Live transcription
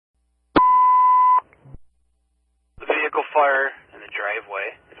fire in the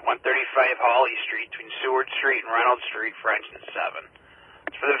driveway at 135 Hawley Street between Seward Street and Reynolds Street for engine 7.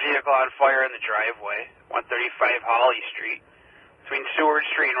 It's for the vehicle on fire in the driveway, 135 Hawley Street between Seward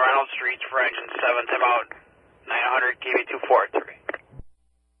Street and Reynolds Street for engine 7. Time out 900 KB243.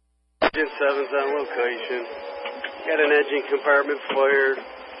 Engine 7's on location. Got an engine compartment fire.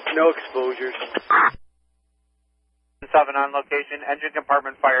 No exposures. 7 on location. Engine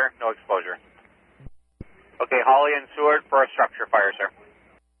compartment fire. No exposure. Okay, Hawley and Seward for a structure fire, sir.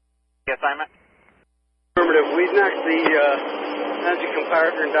 The assignment? Affirmative. We knocked the engine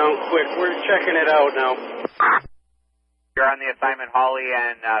compartment down quick. We're checking it out now. You're on the assignment, Hawley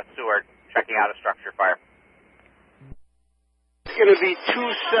and Seward, checking out a structure fire. It's going to be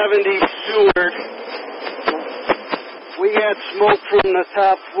 270 Seward. We got smoke from the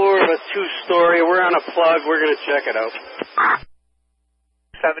top floor of a two-story. We're on a plug. We're going to check it out.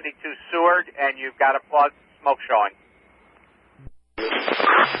 72 Seward, and you've got a plug, smoke showing.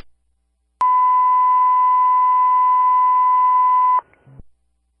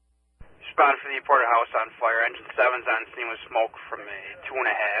 Respond for the reported house on fire. Engine 7's on scene with smoke from a 2.5.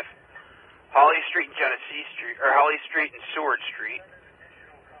 Hawley Street and Genesee Street, or Hawley Street and Seward Street.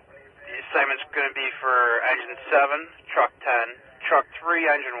 The assignment's going to be for engine 7, truck 10, truck 3,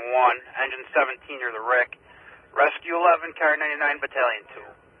 engine 1, engine 17 near the Rick, rescue 11, car 99, battalion 2.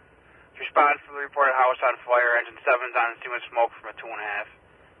 Respond for the reported house on fire. Engine 7's on scene with smoke from a 2.5.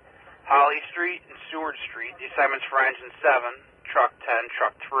 Hawley Street and Seward Street. The assignment's for engine 7, truck 10,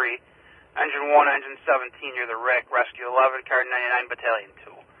 truck 3, engine 1, engine 17 near the Rick, rescue 11, car 99, battalion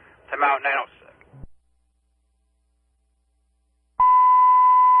 2. Time out 906.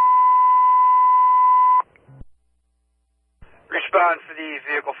 Respond for the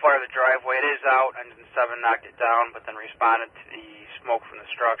vehicle fire of the driveway. It is out. Engine 7 knocked it down, but then responded to the smoke from the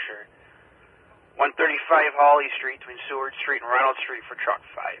structure. 135 Hawley Street between Seward Street and Reynolds Street for truck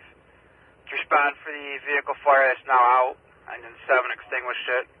 5. Respond for the vehicle fire that's now out. Engine 7 extinguished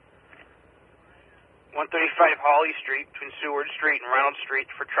it. 135 Hawley Street between Seward Street and Reynolds Street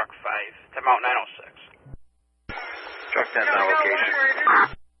for truck 5. Time out 906. Truck 10 on location.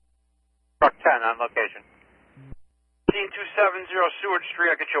 Truck 10 on location. 15270 Seward Street.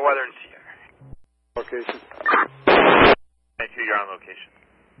 I'll get your weather and Sierra. Location. 92, you're on location.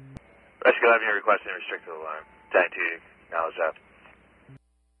 Rescue 11, you're requesting a restricted alarm. 92, acknowledge that.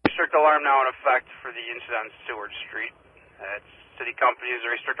 Restrict alarm now in effect for the incident on Seward Street. That's city company is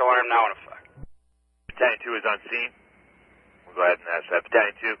a restrict alarm now in effect. Battalion 2 is on scene. We'll go ahead and ask that.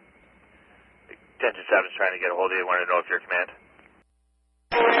 Battalion 2. Attention 7 is trying to get a hold of you. Wanted to know if you're command.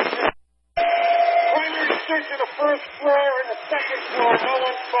 Primary search of the first floor and the second floor. No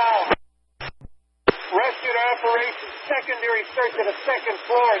one's found. Rescue operations. Secondary search of the second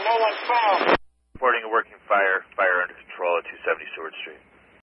floor. No one's found. Reporting a working fire. Fire under control at 270 Seward Street.